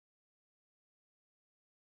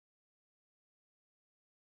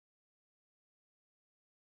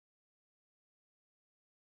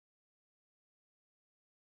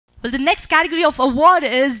Well, the next category of award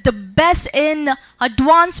is the best in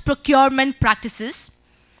advanced procurement practices.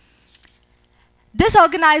 This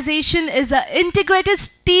organization is an integrated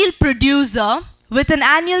steel producer with an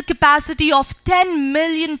annual capacity of 10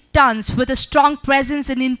 million tons with a strong presence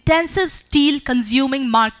in intensive steel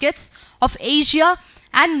consuming markets of Asia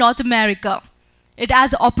and North America. It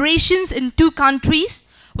has operations in 2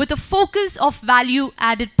 countries with a focus of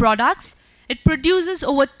value-added products. It produces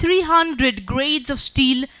over 300 grades of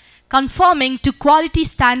steel conforming to quality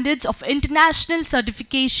standards of international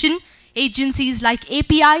certification agencies like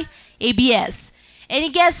API, ABS. Any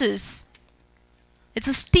guesses? It's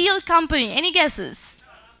a steel company. Any guesses?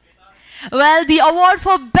 Well, the award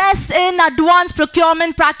for Best in Advanced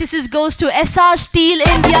Procurement Practices goes to SR Steel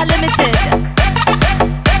India Limited.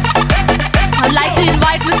 I'd like to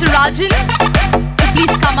invite Mr. Rajan to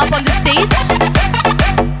please come up on the stage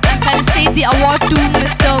and felicitate the award to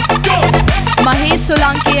Mr. Mahesh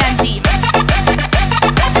Solanke and team.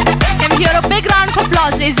 Can we hear a big round of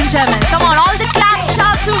applause, ladies and gentlemen? Come on, all the claps,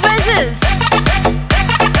 shouts and whistles.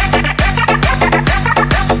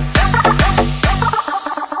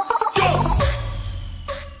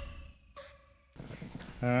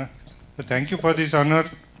 Thank you for this honor.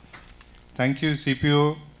 Thank you,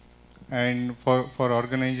 CPO, and for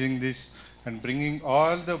organizing this and bringing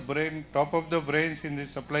all the top of the brains in the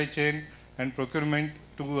supply chain and procurement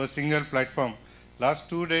to a single platform. Last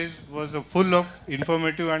 2 days was full of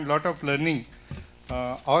informative and lot of learning.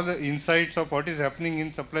 All the insights of what is happening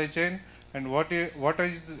in supply chain and what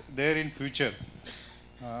is there in future.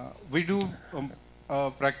 We do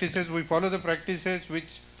practices. We follow the practices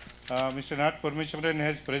which Mr. Nath Parmeshwaran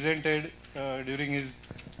has presented during his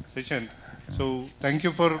session. So thank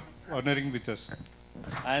you for honoring with us.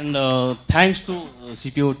 And thanks to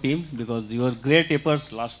CPO team, because your great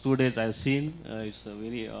efforts last 2 days I have seen. It's a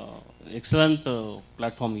very excellent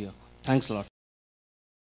platform here. Thanks a lot.